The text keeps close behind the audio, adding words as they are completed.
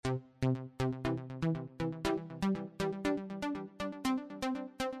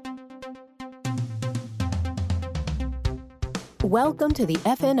Welcome to the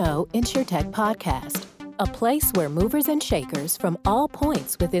FNO InsurTech Podcast, a place where movers and shakers from all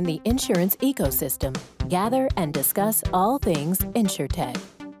points within the insurance ecosystem gather and discuss all things InsurTech.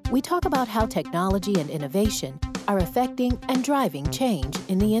 We talk about how technology and innovation are affecting and driving change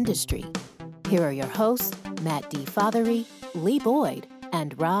in the industry. Here are your hosts, Matt D. Fothery, Lee Boyd,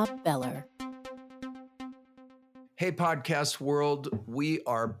 and Rob Beller. Hey, podcast world, we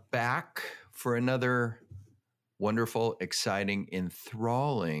are back for another wonderful, exciting,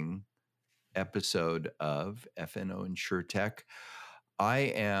 enthralling episode of FNO InsurTech. I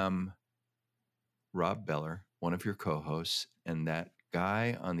am Rob Beller, one of your co-hosts, and that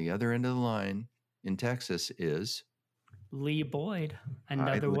guy on the other end of the line in Texas is Lee Boyd,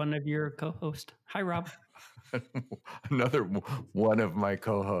 another one of your co-hosts. Hi, Rob. Another one of my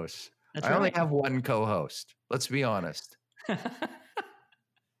co-hosts. That's I only right. have one co-host. Let's be honest.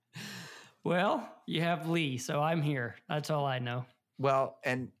 Well, you have Lee, so I'm here. That's all I know. Well,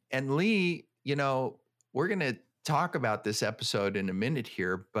 and Lee, you know, we're going to talk about this episode in a minute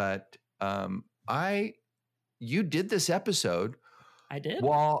here, but you did this episode. I did?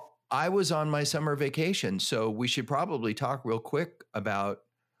 While I was on my summer vacation, so we should probably talk real quick about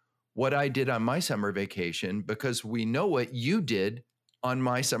what I did on my summer vacation, because we know what you did on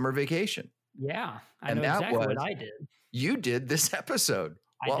my summer vacation. Yeah, I know exactly what I did. You did this episode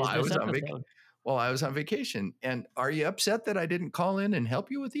while I was on vacation. And are you upset that I didn't call in and help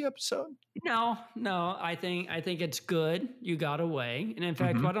you with the episode? No. I think it's good. You got away. And in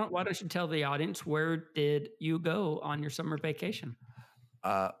fact, why don't you tell the audience, where did you go on your summer vacation?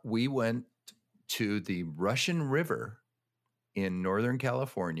 We went to the Russian River in Northern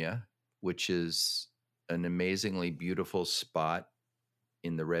California, which is an amazingly beautiful spot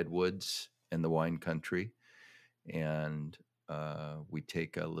in the redwoods and the wine country. And we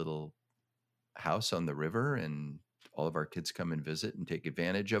take a little house on the river, and all of our kids come and visit and take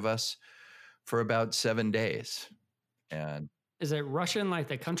advantage of us for about 7 days. And is it Russian like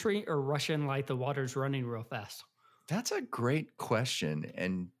the country, or Russian like the water's running real fast? That's a great question.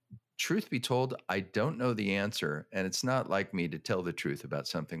 And truth be told, I don't know the answer. And it's not like me to tell the truth about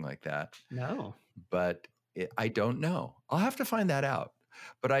something like that. No. But I don't know. I'll have to find that out.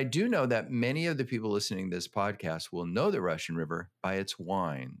 But I do know that many of the people listening to this podcast will know the Russian River by its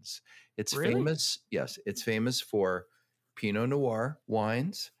wines. It's really? famous. Yes, it's famous for Pinot Noir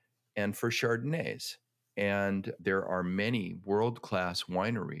wines and for Chardonnays. And there are many world-class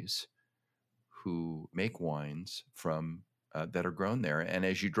wineries who make wines from that are grown there. And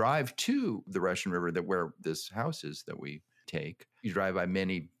as you drive to the Russian River, where this house is that we take, you drive by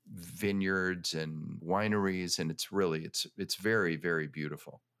many vineyards and wineries, and it's very, very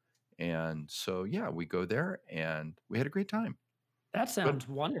beautiful. And so, yeah, we go there and we had a great time. That sounds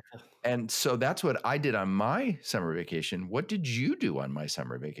wonderful. And so that's what I did on my summer vacation. What did you do on my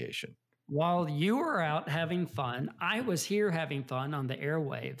summer vacation? While you were out having fun, I was here having fun on the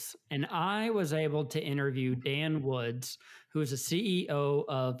airwaves, and I was able to interview Dan Woods, who is the CEO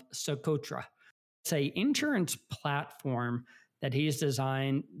of Socotra. It's an insurance platform that he's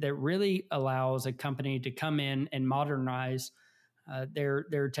designed that really allows a company to come in and modernize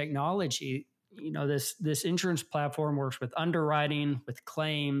their technology. You know, this insurance platform works with underwriting, with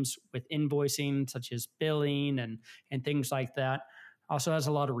claims, with invoicing, such as billing and things like that. Also has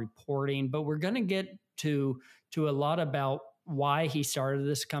a lot of reporting, but we're going to get to a lot about why he started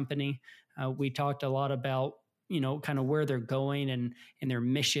this company. We talked a lot about, you know, kind of where they're going and their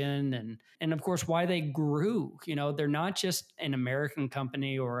mission and of course why they grew. You know, they're not just an American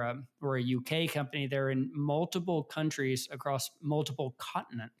company or a UK company. They're in multiple countries across multiple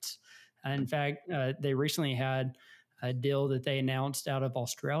continents. In fact, they recently had a deal that they announced out of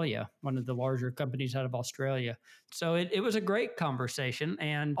Australia, one of the larger companies out of Australia. So it was a great conversation.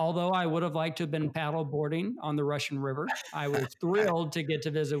 And although I would have liked to have been paddle boarding on the Russian River, I was thrilled to get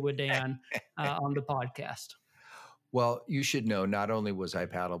to visit with Dan on the podcast. Well, you should know, not only was I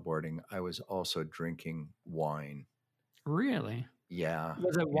paddleboarding, I was also drinking wine. Really? Yeah.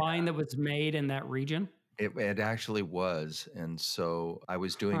 Was it wine that was made in that region? It actually was. And so I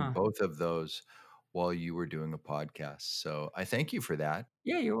was doing both of those while you were doing a podcast. So I thank you for that.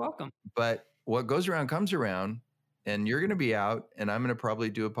 Yeah, you're welcome. But what goes around comes around, and you're going to be out, and I'm going to probably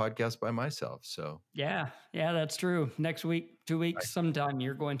do a podcast by myself. So yeah, that's true. Next week, 2 weeks, sometime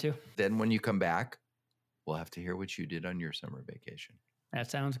you're going to. Then when you come back, we'll have to hear what you did on your summer vacation.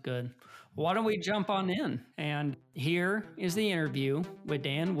 That sounds good. Why don't we jump on in? And here is the interview with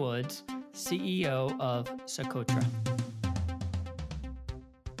Dan Woods, CEO of Socotra.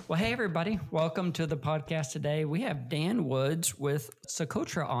 Well, hey, everybody. Welcome to the podcast today. We have Dan Woods with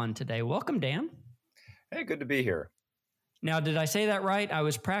Socotra on today. Welcome, Dan. Hey, good to be here. Now, did I say that right? I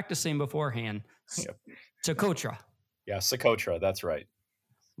was practicing beforehand. Yep. Socotra. Yeah, Socotra, that's right.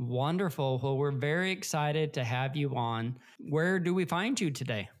 Wonderful. Well, we're very excited to have you on. Where do we find you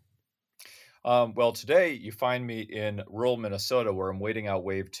today? Well, today you find me in rural Minnesota where I'm waiting out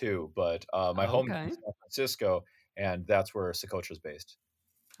wave 2, but my home is in San Francisco, and that's where Socotra is based.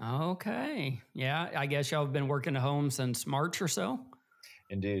 Okay. Yeah, I guess y'all have been working at home since March or so?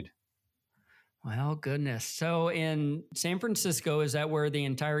 Indeed. Well, goodness. So in San Francisco, is that where the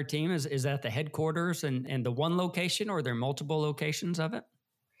entire team is? Is that the headquarters and the one location, or are there multiple locations of it?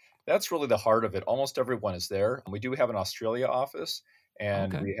 That's really the heart of it. Almost everyone is there. We do have an Australia office,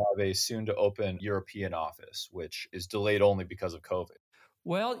 and Okay. we have a soon to open European office, which is delayed only because of COVID.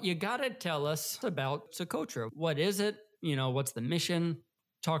 Well, you got to tell us about Socotra. What is it? What's the mission?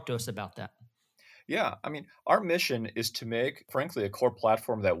 Talk to us about that. Yeah, I mean, our mission is to make, frankly, a core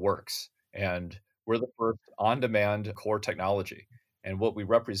platform that works. And we're the first on-demand core technology. And what we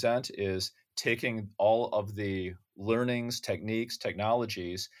represent is taking all of the learnings, techniques,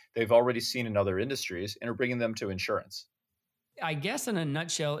 technologies they've already seen in other industries and are bringing them to insurance. I guess in a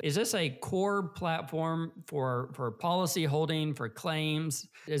nutshell, is this a core platform for policy holding, for claims?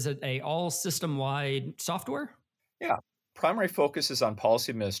 Is it a all system-wide software? Yeah. Primary focus is on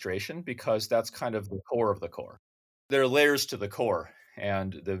policy administration because that's kind of the core of the core. There are layers to the core,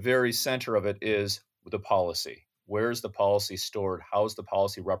 and the very center of it is the policy. Where is the policy stored? How is the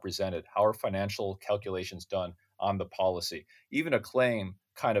policy represented? How are financial calculations done on the policy? Even a claim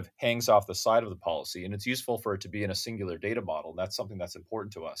kind of hangs off the side of the policy, and it's useful for it to be in a singular data model. That's something that's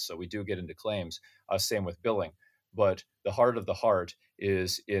important to us. So we do get into claims, same with billing. But the heart of the heart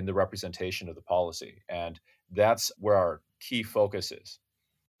is in the representation of the policy. And that's where our key focus is.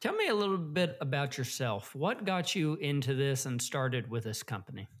 Tell me a little bit about yourself. What got you into this and started with this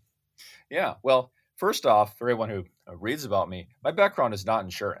company? Yeah, well, first off, for everyone who reads about me, my background is not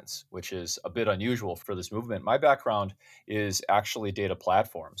insurance, which is a bit unusual for this movement. My background is actually data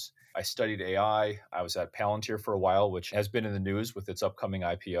platforms. I studied AI. I was at Palantir for a while, which has been in the news with its upcoming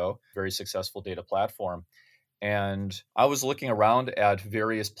IPO, very successful data platform. And I was looking around at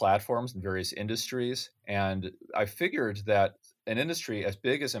various platforms in various industries, and I figured that an industry as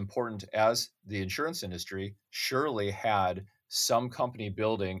big as important as the insurance industry surely had some company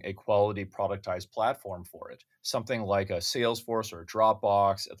building a quality productized platform for it, something like a Salesforce or a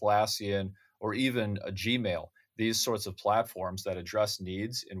Dropbox, Atlassian, or even a Gmail. These sorts of platforms that address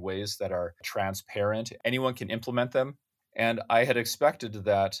needs in ways that are transparent. Anyone can implement them. And I had expected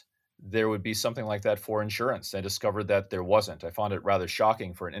that there would be something like that for insurance. I discovered that there wasn't. I found it rather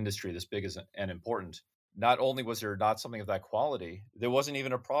shocking for an industry this big and important. Not only was there not something of that quality, there wasn't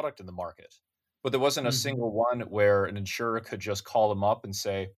even a product in the market. But there wasn't a single one where an insurer could just call them up and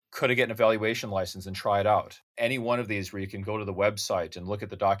say, could I get an evaluation license and try it out? Any one of these where you can go to the website and look at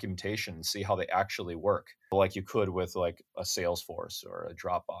the documentation and see how they actually work, like you could with like a Salesforce or a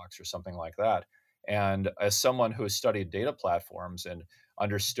Dropbox or something like that. And as someone who has studied data platforms and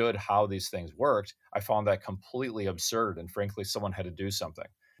understood how these things worked, I found that completely absurd. And frankly, someone had to do something.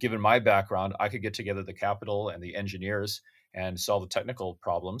 Given my background, I could get together the capital and the engineers and solve the technical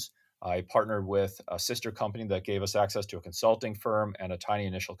problems. I partnered with a sister company that gave us access to a consulting firm and a tiny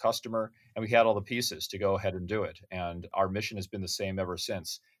initial customer, and we had all the pieces to go ahead and do it. And our mission has been the same ever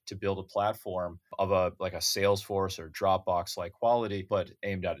since, to build a platform of a Salesforce or Dropbox like quality, but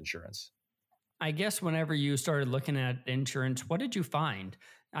aimed at insurance. I guess whenever you started looking at insurance, what did you find?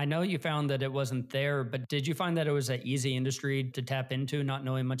 I know you found that it wasn't there, but did you find that it was an easy industry to tap into, not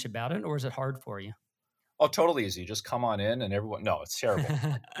knowing much about it, or was it hard for you? Oh, totally easy. Just come on in and everyone. No, it's terrible.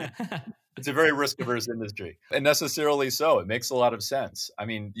 It's a very risk-averse industry, and necessarily so. It makes a lot of sense. I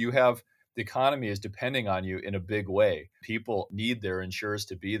mean, the economy is depending on you in a big way. People need their insurers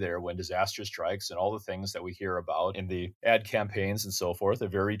to be there when disaster strikes, and all the things that we hear about in the ad campaigns and so forth are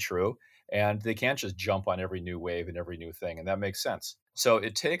very true. And they can't just jump on every new wave and every new thing. And that makes sense. So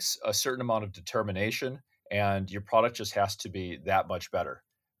it takes a certain amount of determination, and your product just has to be that much better.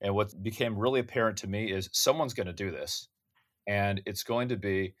 And what became really apparent to me is someone's going to do this. And it's going to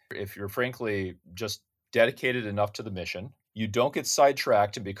be, if you're frankly just dedicated enough to the mission, you don't get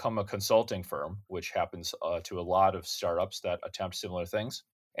sidetracked and become a consulting firm, which happens to a lot of startups that attempt similar things,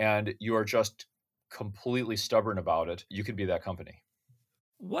 and you are just completely stubborn about it, you can be that company.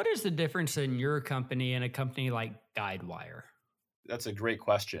 What is the difference in your company and a company like Guidewire? That's a great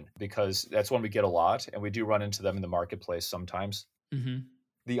question, because that's one we get a lot, and we do run into them in the marketplace sometimes. Mm-hmm.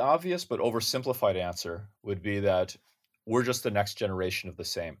 The obvious but oversimplified answer would be that we're just the next generation of the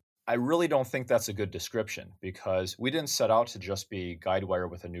same. I really don't think that's a good description, because we didn't set out to just be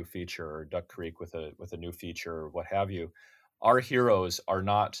Guidewire with a new feature or Duck Creek with a new feature or what have you. Our heroes are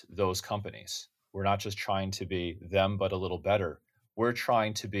not those companies. We're not just trying to be them, but a little better. We're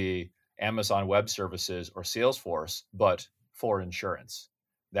trying to be Amazon Web Services or Salesforce, but for insurance.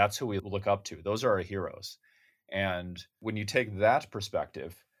 That's who we look up to. Those are our heroes. And when you take that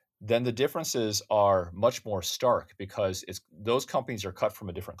perspective, then the differences are much more stark, because those companies are cut from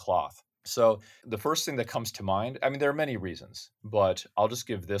a different cloth. So the first thing that comes to mind, I mean, there are many reasons, but I'll just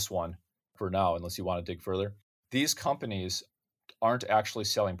give this one for now, unless you want to dig further. These companies aren't actually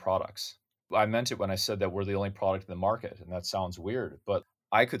selling products. I meant it when I said that we're the only product in the market, and that sounds weird, but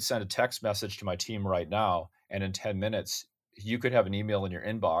I could send a text message to my team right now, and in 10 minutes, you could have an email in your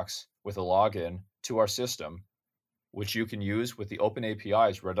inbox with a login to our system, which you can use with the open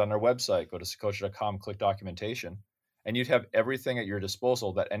APIs right on our website. Go to Socotra.com, click documentation, and you'd have everything at your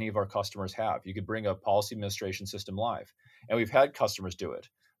disposal that any of our customers have. You could bring a policy administration system live. And we've had customers do it,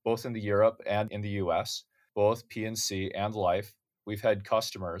 both in the Europe and in the US, both P&C and Life. We've had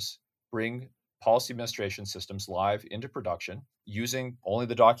customers bring policy administration systems live into production using only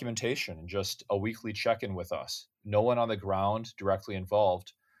the documentation and just a weekly check-in with us. No one on the ground directly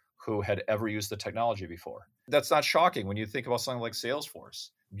involved who had ever used the technology before. That's not shocking when you think about something like Salesforce.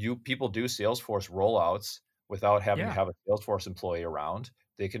 People do Salesforce rollouts without having to have a Salesforce employee around.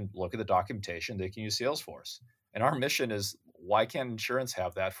 They can look at the documentation, they can use Salesforce. And our mission is, why can't insurance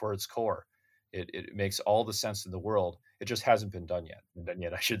have that for its core? It makes all the sense in the world. It just hasn't been done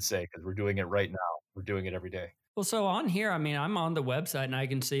yet, I should say, because we're doing it right now. We're doing it every day. Well, so on here, I mean, I'm on the website and I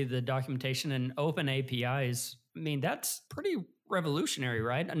can see the documentation and open APIs. I mean, that's pretty revolutionary,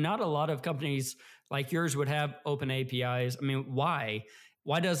 right? Not a lot of companies like yours would have open APIs. I mean, why?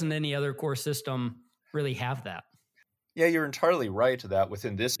 Why doesn't any other core system really have that? Yeah, you're entirely right that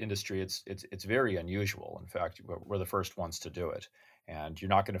within this industry, it's very unusual. In fact, we're the first ones to do it. And you're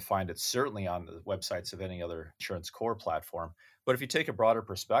not going to find it certainly on the websites of any other insurance core platform. But if you take a broader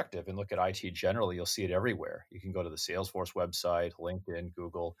perspective and look at IT generally, you'll see it everywhere. You can go to the Salesforce website, LinkedIn,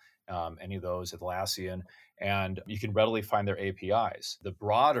 Google, any of those, Atlassian, and you can readily find their APIs. The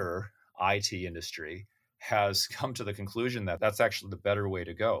broader IT industry has come to the conclusion that that's actually the better way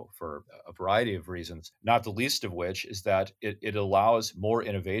to go for a variety of reasons, not the least of which is that it allows more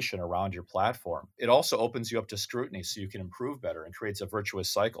innovation around your platform. It also opens you up to scrutiny so you can improve better and creates a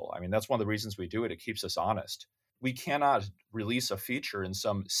virtuous cycle. I mean, that's one of the reasons we do it. It keeps us honest. We cannot release a feature in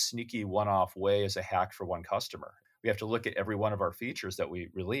some sneaky one-off way as a hack for one customer. We have to look at every one of our features that we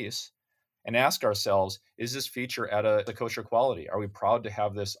release and ask ourselves, is this feature at a kosher quality? Are we proud to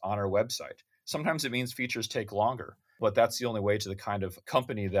have this on our website? Sometimes it means features take longer, but that's the only way to the kind of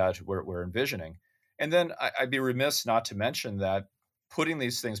company that we're envisioning. And then I'd be remiss not to mention that putting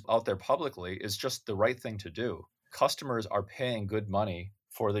these things out there publicly is just the right thing to do. Customers are paying good money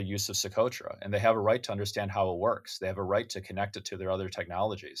for the use of Socotra, and they have a right to understand how it works. They have a right to connect it to their other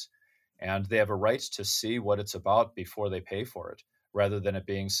technologies, and they have a right to see what it's about before they pay for it, rather than it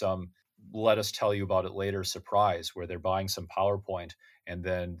being some let us tell you about it later surprise where they're buying some PowerPoint and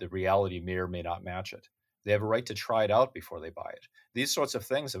then the reality may or may not match it. They have a right to try it out before they buy it. These sorts of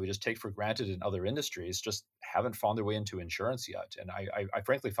things that we just take for granted in other industries just haven't found their way into insurance yet. And I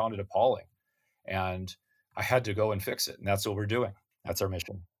frankly found it appalling. And I had to go and fix it. And that's what we're doing. That's our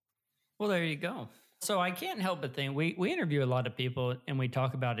mission. Well, there you go. So I can't help but think we interview a lot of people and we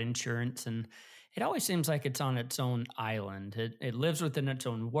talk about insurance, and it always seems like it's on its own island. It lives within its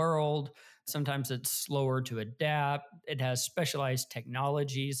own world. Sometimes it's slower to adapt. It has specialized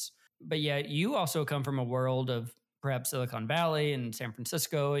technologies. But yet you also come from a world of perhaps Silicon Valley and San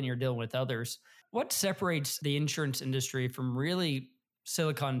Francisco, and you're dealing with others. What separates the insurance industry from really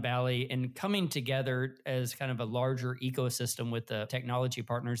Silicon Valley and coming together as kind of a larger ecosystem with the technology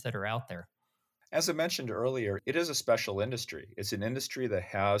partners that are out there? As I mentioned earlier, it is a special industry. It's an industry that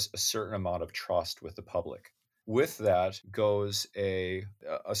has a certain amount of trust with the public. With that goes a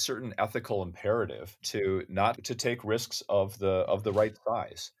certain ethical imperative to not to take risks of the right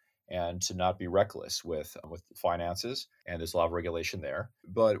size and to not be reckless with finances, and there's a lot of regulation there,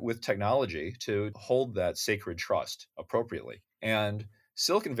 but with technology to hold that sacred trust appropriately. And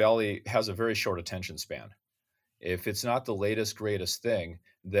Silicon Valley has a very short attention span. If it's not the latest, greatest thing,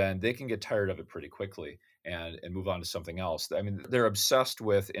 then they can get tired of it pretty quickly and move on to something else. I mean, they're obsessed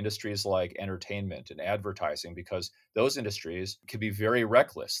with industries like entertainment and advertising because those industries can be very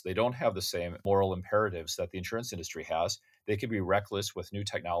reckless. They don't have the same moral imperatives that the insurance industry has. They can be reckless with new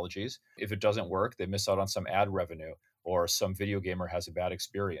technologies. If it doesn't work, they miss out on some ad revenue, or some video gamer has a bad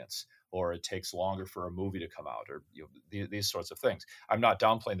experience, or it takes longer for a movie to come out, or these sorts of things. I'm not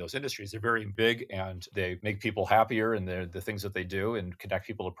downplaying those industries. They're very big and they make people happier, and they're the things that they do and connect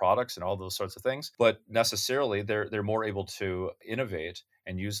people to products and all those sorts of things. But necessarily they're more able to innovate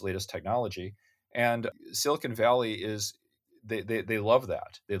and use the latest technology. And Silicon Valley is they love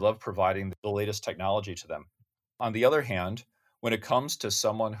that. They love providing the latest technology to them. On the other hand, when it comes to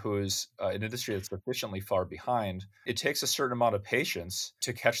someone who's an industry that's sufficiently far behind, it takes a certain amount of patience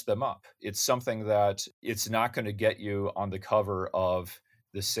to catch them up. It's something that it's not going to get you on the cover of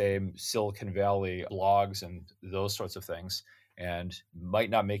the same Silicon Valley blogs and those sorts of things, and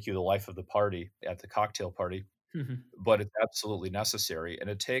might not make you the life of the party at the cocktail party, but it's absolutely necessary. And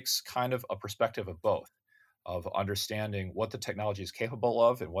it takes kind of a perspective of both, of understanding what the technology is capable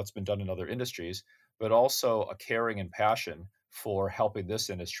of and what's been done in other industries, but also a caring and passion for helping this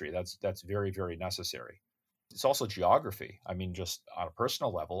industry. That's very, very necessary. It's also geography. I mean, just on a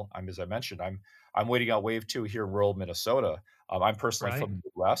personal level, as I mentioned, I'm waiting out wave 2 here in rural Minnesota. I'm personally from the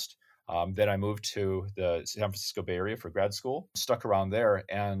Midwest. Then I moved to the San Francisco Bay Area for grad school, stuck around there.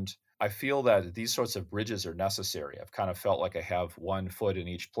 And I feel that these sorts of bridges are necessary. I've kind of felt like I have one foot in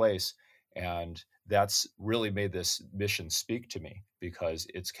each place. And that's really made this mission speak to me, because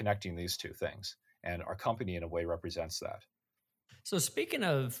it's connecting these two things. And our company, in a way, represents that. So speaking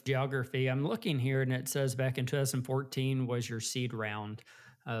of geography, I'm looking here and it says back in 2014 was your seed round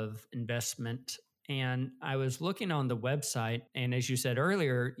of investment. And I was looking on the website, and as you said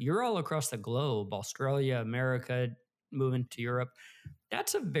earlier, you're all across the globe, Australia, America, moving to Europe.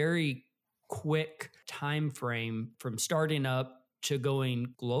 That's a very quick time frame from starting up to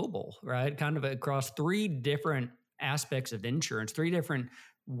going global, right? Kind of across 3 different aspects of insurance, 3 different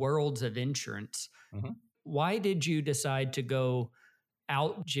worlds of insurance. Mm-hmm. Why did you decide to go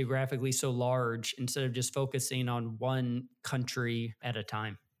out geographically so large instead of just focusing on one country at a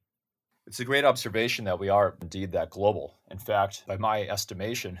time? It's a great observation that we are indeed that global. In fact, by my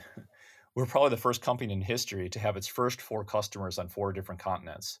estimation, we're probably the first company in history to have its first 4 customers on 4 different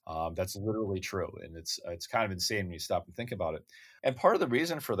continents. That's literally true. And it's kind of insane when you stop and think about it. And part of the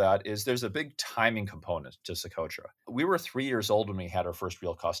reason for that is there's a big timing component to Socotra. We were 3 years old when we had our first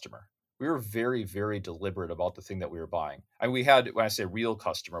real customer. We were very, very deliberate about the thing that we were buying. And we had, when I say real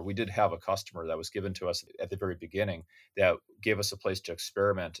customer, we did have a customer that was given to us at the very beginning that gave us a place to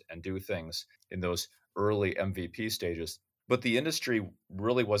experiment and do things in those early MVP stages. But the industry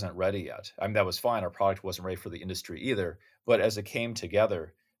really wasn't ready yet. I mean, that was fine. Our product wasn't ready for the industry either. But as it came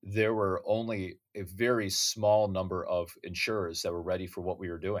together, there were only a very small number of insurers that were ready for what we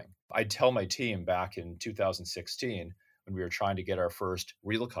were doing. I'd tell my team back in 2016, when we were trying to get our first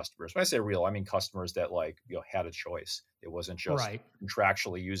real customers. When I say real, I mean customers that had a choice. It wasn't just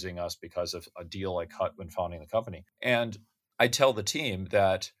contractually using us because of a deal I cut when founding the company. And I tell the team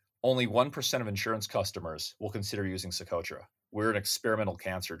that only 1% of insurance customers will consider using Socotra. We're an experimental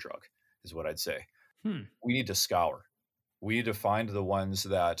cancer drug, is what I'd say. We need to scour. We need to find the ones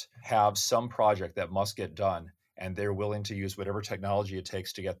that have some project that must get done, and they're willing to use whatever technology it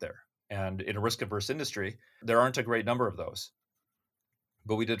takes to get there. And in a risk-averse industry, there aren't a great number of those.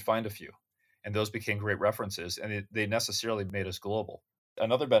 But we did find a few, and those became great references, and they necessarily made us global.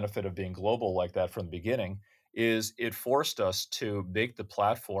 Another benefit of being global like that from the beginning is it forced us to make the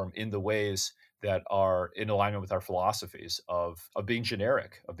platform in the ways that are in alignment with our philosophies of being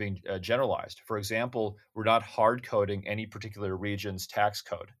generic, of being generalized. For example, we're not hard coding any particular region's tax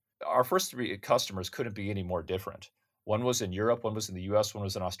code. Our first 3 customers couldn't be any more different. One was in Europe, one was in the US, one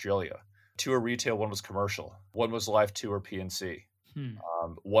was in Australia. 2 are retail, one was commercial. One was life, 2 are P&C.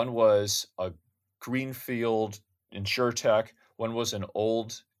 One was a greenfield insurtech. One was an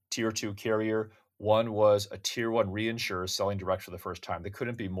old tier 2 carrier. One was a tier 1 reinsurer selling direct for the first time. They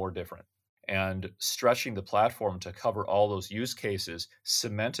couldn't be more different. And stretching the platform to cover all those use cases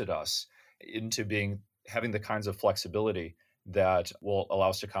cemented us into having the kinds of flexibility that will allow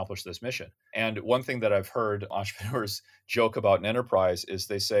us to accomplish this mission. And one thing that I've heard entrepreneurs joke about in enterprise is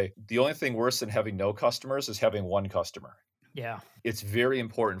they say, the only thing worse than having no customers is having one customer. Yeah. It's very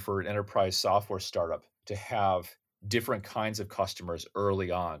important for an enterprise software startup to have different kinds of customers early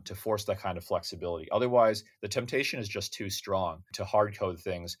on to force that kind of flexibility. Otherwise, the temptation is just too strong to hard code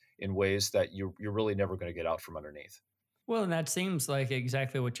things in ways that you're really never going to get out from underneath. Well, and that seems like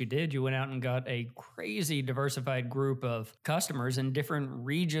exactly what you did. You went out and got a crazy diversified group of customers in different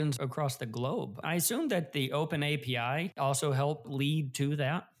regions across the globe. I assume that the open API also helped lead to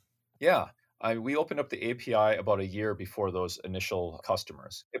that. Yeah. We opened up the API about a year before those initial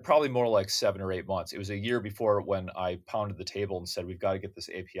customers. Probably more like 7 or 8 months. It was a year before when I pounded the table and said, we've got to get this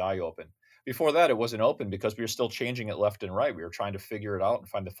API open. before that, it wasn't open because we were still changing it left and right. We were trying to figure it out and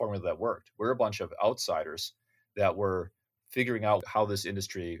find the formula that worked. We're a bunch of outsiders that were figuring out how this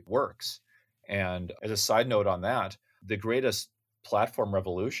industry works. And as a side note on that, the greatest platform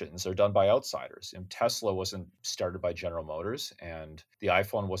revolutions are done by outsiders. And Tesla wasn't started by General Motors, and the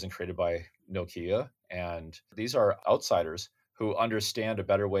iPhone wasn't created by Nokia. And these are outsiders who understand a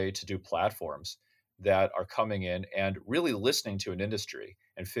better way to do platforms that are coming in and really listening to an industry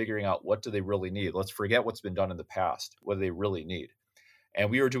and figuring out what do they really need. Let's forget what's been done in the past. What do they really need? And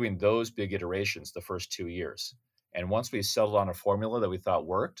we were doing those big iterations the first 2 years. And once we settled on a formula that we thought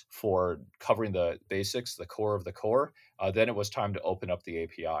worked for covering the basics, the core of the core, then it was time to open up the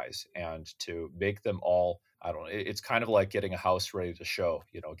APIs and to make them all, I don't know, it's kind of like getting a house ready to show,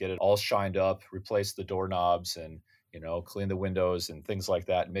 get it all shined up, replace the doorknobs and, clean the windows and things like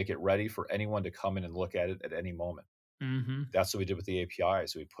that, and make it ready for anyone to come in and look at it at any moment. Mm-hmm. That's what we did with the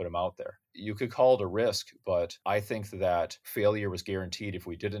APIs. We put them out there. You could call it a risk, but I think that failure was guaranteed if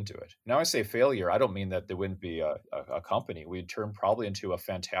we didn't do it. Now I say failure, I don't mean that there wouldn't be a company. We'd turn probably into a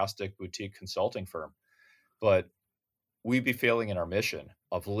fantastic boutique consulting firm, but we'd be failing in our mission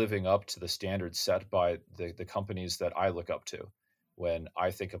of living up to the standards set by the companies that I look up to when I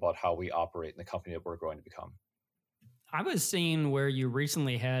think about how we operate in the company that we're going to become. I was seeing where you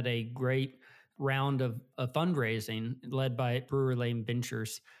recently had a great round of fundraising led by Brewer Lane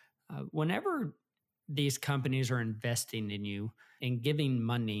Ventures. Whenever these companies are investing in you and giving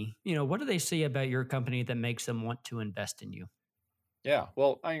money, what do they see about your company that makes them want to invest in you? Yeah,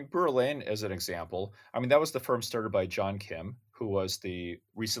 well, Brewer Lane, as an example, that was the firm started by John Kim, who was the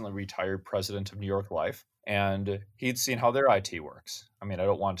recently retired president of New York Life, and he'd seen how their IT works. I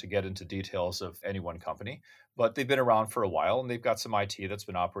don't want to get into details of any one company, but they've been around for a while, and they've got some IT that's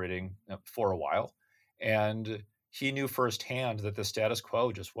been operating for a while, and he knew firsthand that the status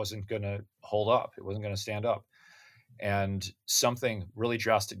quo just wasn't going to hold up. It wasn't going to stand up. And something really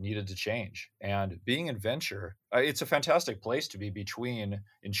drastic needed to change. And being in venture, it's a fantastic place to be between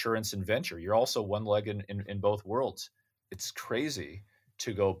insurance and venture. You're also one leg in both worlds. It's crazy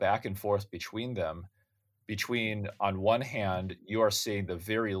to go back and forth between them. On one hand, you are seeing the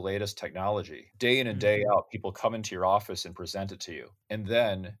very latest technology. Day in and day out, people come into your office and present it to you. And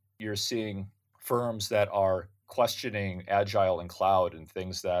then you're seeing firms that are questioning agile and cloud and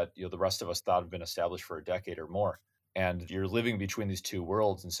things that the rest of us thought have been established for a decade or more. And you're living between these two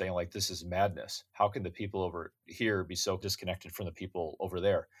worlds and saying, like, this is madness. How can the people over here be so disconnected from the people over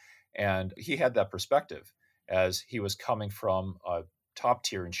there? And he had that perspective as he was coming from a top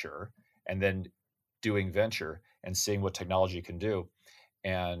tier insurer and then doing venture and seeing what technology can do.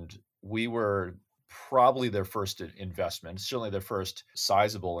 And we were probably their first investment, certainly their first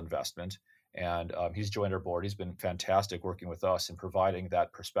sizable investment. And he's joined our board. He's been fantastic working with us and providing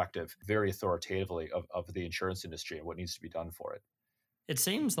that perspective very authoritatively of the insurance industry and what needs to be done for it. It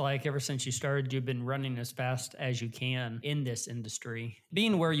seems like ever since you started, you've been running as fast as you can in this industry.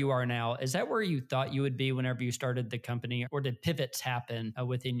 Being where you are now, is that where you thought you would be whenever you started the company, or did pivots happen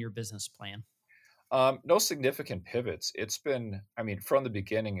within your business plan? No significant pivots. It's been, from the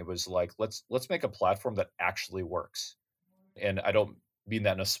beginning, it was like, let's make a platform that actually works. And I don't mean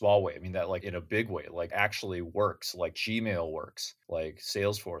that in a small way. I mean that like in a big way, like actually works, like Gmail works, like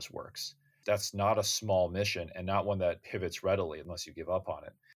Salesforce works. That's not a small mission and not one that pivots readily unless you give up on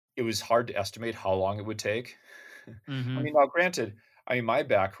it. It was hard to estimate how long it would take. Mm-hmm. Now granted, my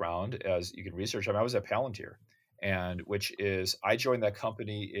background, as you can research, I was at Palantir, and which is, I joined that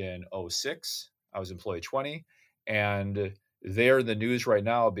company in 2006. I was employee 20, and they're in the news right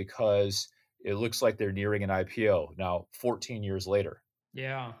now because it looks like they're nearing an IPO now 14 years later.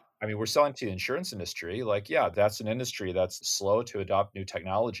 Yeah. We're selling to the insurance industry. Like, yeah, that's an industry that's slow to adopt new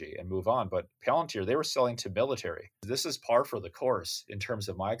technology and move on. But Palantir, they were selling to military. This is par for the course in terms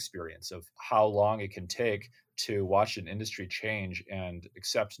of my experience of how long it can take to watch an industry change and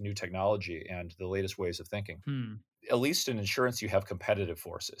accept new technology and the latest ways of thinking. At least in insurance, you have competitive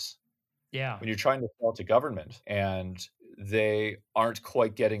forces. Yeah. When you're trying to sell to government and they aren't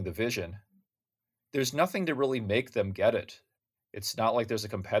quite getting the vision, there's nothing to really make them get it. It's not like there's a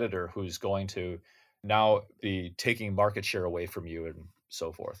competitor who's going to now be taking market share away from you and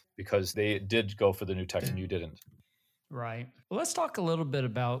so forth, because they did go for the new tech and you didn't. Right. Well, let's talk a little bit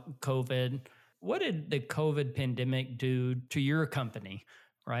about COVID. What did the COVID pandemic do to your company,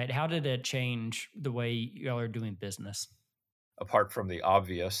 right? How did it change the way y'all are doing business? Apart from the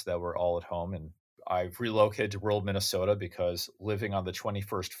obvious that we're all at home, and I've relocated to rural Minnesota because living on the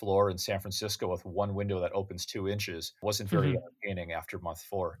 21st floor in San Francisco with one window that opens 2 inches wasn't very entertaining after month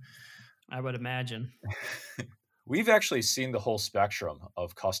 4. I would imagine. We've actually seen the whole spectrum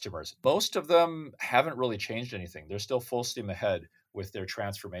of customers. Most of them haven't really changed anything. They're still full steam ahead with their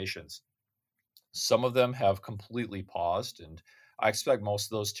transformations. Some of them have completely paused, and I expect most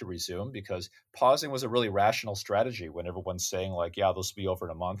of those to resume because pausing was a really rational strategy when everyone's saying, like, yeah, this will be over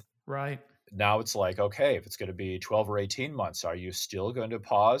in a month. Right. Now it's like, okay, if it's going to be 12 or 18 months, are you still going to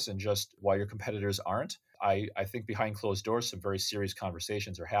pause and just while your competitors aren't? I think behind closed doors, some very serious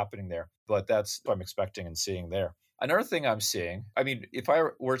conversations are happening there, but that's what I'm expecting and seeing there. Another thing I'm seeing, I mean, if I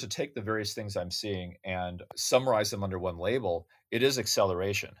were to take the various things I'm seeing and summarize them under one label, it is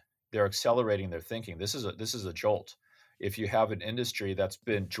acceleration. They're accelerating their thinking. This is a jolt. If you have an industry that's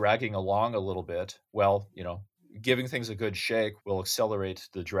been dragging along a little bit, well, giving things a good shake will accelerate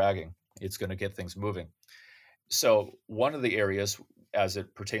the dragging. It's going to get things moving. So one of the areas as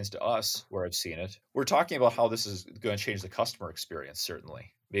it pertains to us where I've seen it, we're talking about how this is going to change the customer experience,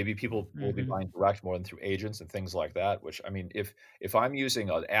 certainly. Maybe people will be buying direct more than through agents and things like that, which, I mean, if I'm using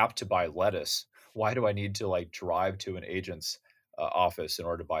an app to buy lettuce, why do I need to like drive to an agent's office in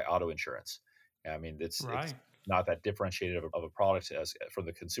order to buy auto insurance? I mean, it's not that differentiated of a product as from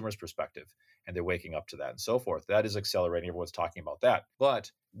the consumer's perspective, and they're waking up to that and so forth. That is accelerating. Everyone's talking about that. But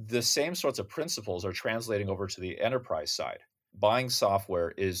the same sorts of principles are translating over to the enterprise side. Buying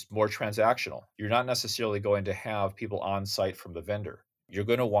software is more transactional. You're not necessarily going to have people on site from the vendor. You're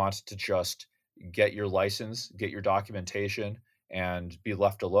going to want to just get your license, get your documentation, and be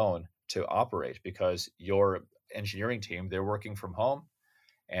left alone to operate because your engineering team, they're working from home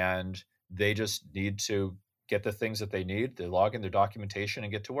and they just need to get the things that they need. They log in their documentation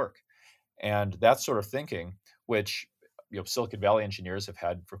and get to work. And that sort of thinking, which Silicon Valley engineers have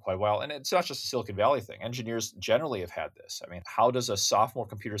had for quite a while. And it's not just a Silicon Valley thing. Engineers generally have had this. I mean, how does a sophomore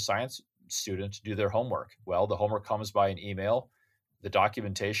computer science student do their homework? Well, the homework comes by an email. The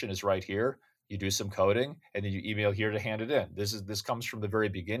documentation is right here. You do some coding, and then you email here to hand it in. This comes from the very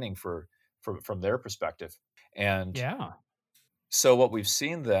beginning from their perspective. And so what we've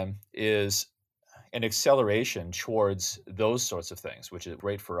seen then is an acceleration towards those sorts of things, which is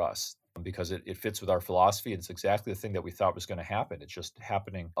great for us because it fits with our philosophy. It's exactly the thing that we thought was going to happen. It's just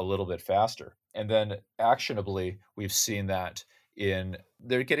happening a little bit faster. And then actionably, we've seen that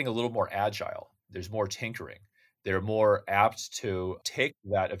they're getting a little more agile. There's more tinkering. They're more apt to take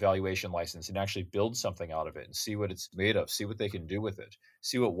that evaluation license and actually build something out of it and see what it's made of, see what they can do with it,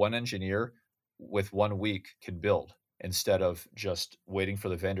 see what one engineer with 1 week can build instead of just waiting for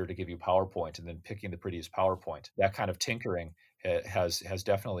the vendor to give you PowerPoint and then picking the prettiest PowerPoint. That kind of tinkering has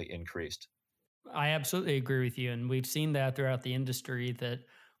definitely increased. I absolutely agree with you. And we've seen that throughout the industry that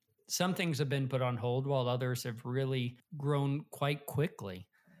some things have been put on hold while others have really grown quite quickly.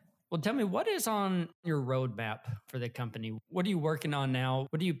 Well, tell me, what is on your roadmap for the company? What are you working on now?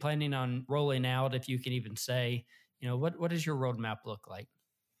 What are you planning on rolling out, if you can even say? What does your roadmap look like?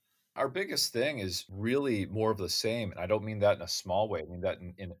 Our biggest thing is really more of the same. And I don't mean that in a small way. I mean that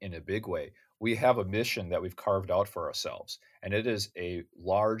in a big way. We have a mission that we've carved out for ourselves. And it is a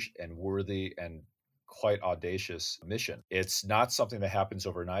large and worthy and quite audacious mission. It's not something that happens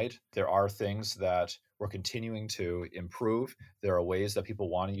overnight. There are things that we're continuing to improve. There are ways that people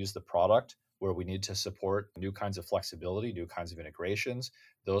want to use the product where we need to support new kinds of flexibility, new kinds of integrations,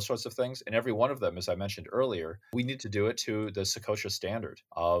 those sorts of things. And every one of them, as I mentioned earlier, we need to do it to the Socotra standard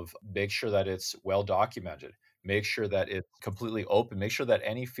of make sure that it's well documented, make sure that it's completely open, make sure that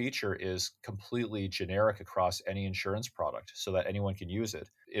any feature is completely generic across any insurance product so that anyone can use it,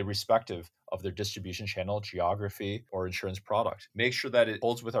 irrespective of their distribution channel, geography, or insurance product. Make sure that it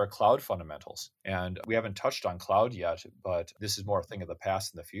holds with our cloud fundamentals. And we haven't touched on cloud yet, but this is more a thing of the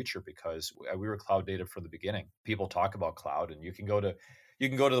past and the future because we were cloud native from the beginning. People talk about cloud, and you can go to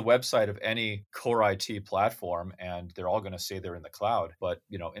the website of any core IT platform and they're all going to say they're in the cloud. But,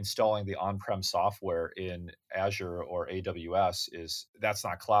 installing the on-prem software in Azure or AWS that's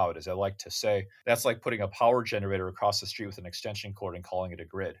not cloud. As I like to say, that's like putting a power generator across the street with an extension cord and calling it a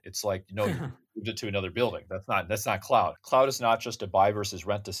grid. It's like, you moved it to another building. That's not cloud. Cloud is not just a buy versus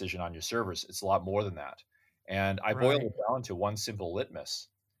rent decision on your servers. It's a lot more than that. And I boil it down to one simple litmus.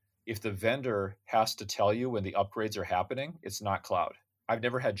 If the vendor has to tell you when the upgrades are happening, it's not cloud. I've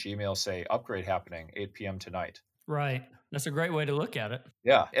never had Gmail say upgrade happening 8 p.m. tonight. Right. That's a great way to look at it.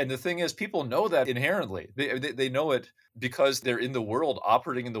 Yeah. And the thing is, people know that inherently. They know it because they're in the world,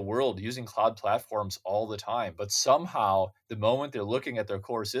 operating in the world, using cloud platforms all the time. But somehow, the moment they're looking at their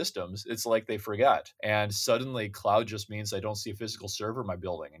core systems, it's like they forget. And suddenly, cloud just means I don't see a physical server in my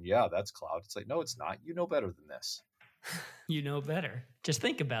building. And yeah, that's cloud. It's like, no, it's not. You know better than this. You know better. Just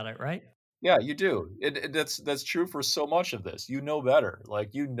think about it, right? Yeah, you do. That's true for so much of this. You know better.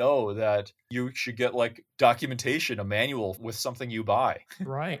 Like, you know that you should get like documentation, a manual with something you buy.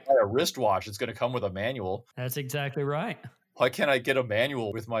 Right. Buy a wristwatch, it's going to come with a manual. That's exactly right. Why can't I get a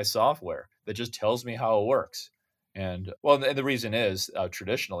manual with my software that just tells me how it works? And well, and the reason is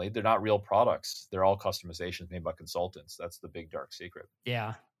traditionally they're not real products. They're all customizations made by consultants. That's the big dark secret.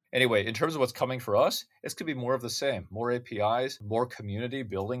 Yeah. Anyway, in terms of what's coming for us, it's going to be more of the same, more APIs, more community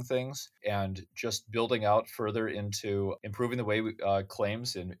building things, and just building out further into improving the way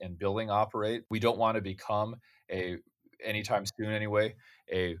claims and billing operate. We don't want to become anytime soon anyway,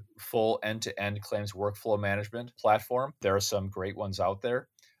 a full end-to-end claims workflow management platform. There are some great ones out there.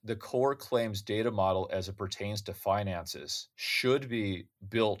 The core claims data model as it pertains to finances should be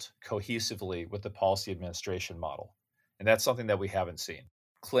built cohesively with the policy administration model. And that's something that we haven't seen.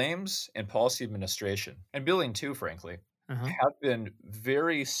 Claims and policy administration, and billing too, frankly, have been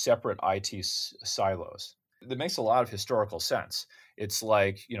very separate IT silos. That makes a lot of historical sense. It's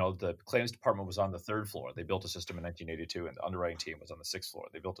like, the claims department was on the third floor. They built a system in 1982, and the underwriting team was on the sixth floor.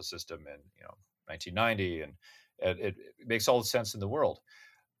 They built a system in 1990, and it makes all the sense in the world.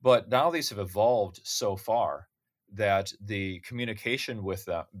 But now these have evolved so far that the communication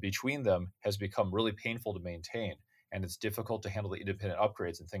between them has become really painful to maintain. And it's difficult to handle the independent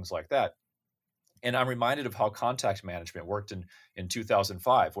upgrades and things like that. And I'm reminded of how contact management worked in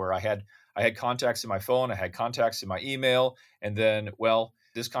 2005, where I had contacts in my phone, I had contacts in my email, and then, well,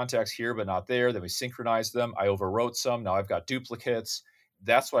 this contact's here but not there. Then we synchronized them. I overwrote some. Now I've got duplicates.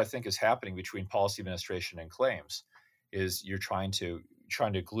 That's what I think is happening between policy administration and claims, is you're trying to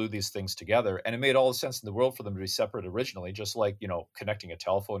glue these things together. And it made all the sense in the world for them to be separate originally, just like, connecting a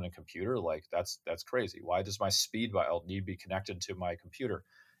telephone and computer. Like that's crazy. Why does my speed dial need to be connected to my computer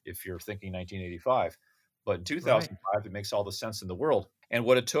if you're thinking 1985? But in 2005, It makes all the sense in the world. And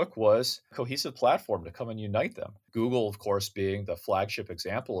what it took was a cohesive platform to come and unite them. Google, of course, being the flagship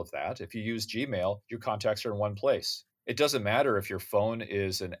example of that. If you use Gmail, your contacts are in one place. It doesn't matter if your phone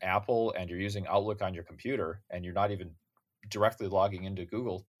is an Apple and you're using Outlook on your computer and you're not even directly logging into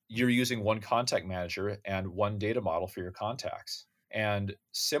Google. You're using one contact manager and one data model for your contacts. And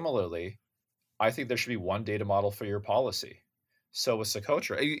similarly, I think there should be one data model for your policy. So with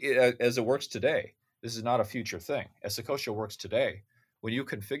Socotra, as it works today, this is not a future thing. As Socotra works today, when you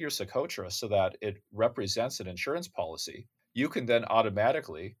configure Socotra so that it represents an insurance policy, you can then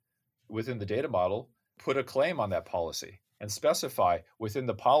automatically, within the data model, put a claim on that policy and specify within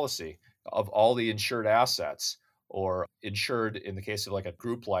the policy of all the insured assets, or insured in the case of like a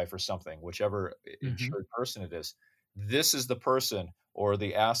group life or something, whichever insured person it is, this is the person or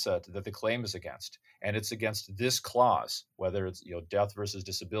the asset that the claim is against. And it's against this clause, whether it's death versus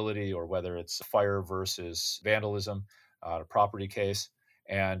disability, or whether it's fire versus vandalism, a property case.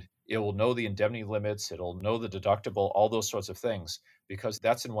 And it will know the indemnity limits, it'll know the deductible, all those sorts of things, because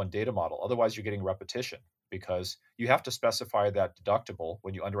that's in one data model. Otherwise, you're getting repetition, because you have to specify that deductible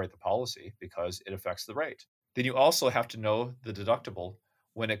when you underwrite the policy, because it affects the rate. Then you also have to know the deductible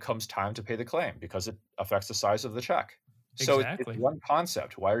when it comes time to pay the claim, because it affects the size of the check. Exactly. So it's one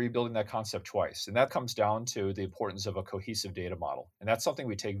concept. Why are you building that concept twice? And that comes down to the importance of a cohesive data model. And that's something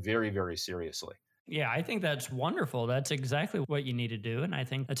we take very, very seriously. Yeah, I think that's wonderful. That's exactly what you need to do. And I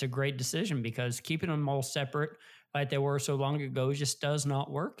think that's a great decision, because keeping them all separate like they were so long ago just does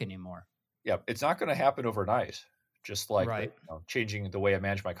not work anymore. Yeah, it's not going to happen overnight. Just like changing the way I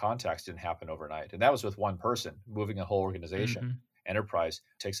manage my contacts didn't happen overnight. And that was with one person. Moving a whole organization, enterprise,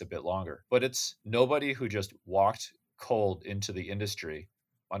 takes a bit longer. But it's nobody who just walked cold into the industry,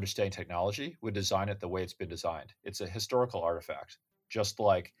 understanding technology, would design it the way it's been designed. It's a historical artifact. Just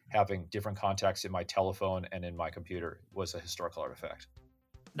like having different contacts in my telephone and in my computer was a historical artifact.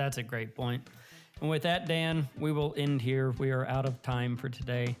 That's a great point. And with that, Dan, we will end here. We are out of time for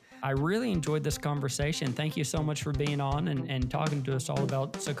today. I really enjoyed this conversation. Thank you so much for being on and talking to us all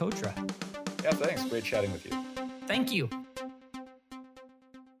about Socotra. Yeah, thanks. Great chatting with you. Thank you.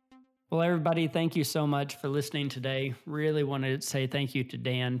 Well, everybody, thank you so much for listening today. Really wanted to say thank you to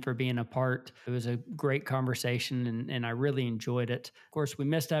Dan for being a part. It was a great conversation, and I really enjoyed it. Of course, we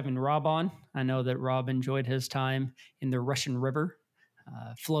missed having Rob on. I know that Rob enjoyed his time in the Russian River,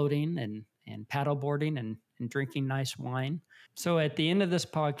 floating and paddleboarding and drinking nice wine. So at the end of this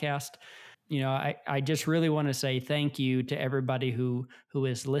podcast, I just really want to say thank you to everybody who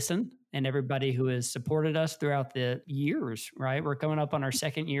has listened and everybody who has supported us throughout the years, right? We're coming up on our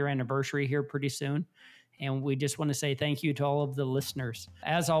 2nd year anniversary here pretty soon. And we just want to say thank you to all of the listeners.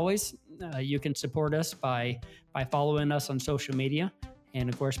 As always, you can support us by following us on social media. And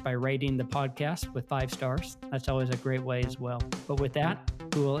of course, by rating the podcast with 5 stars. That's always a great way as well. But with that,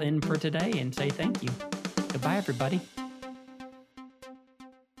 we will end for today and say thank you. Goodbye, everybody.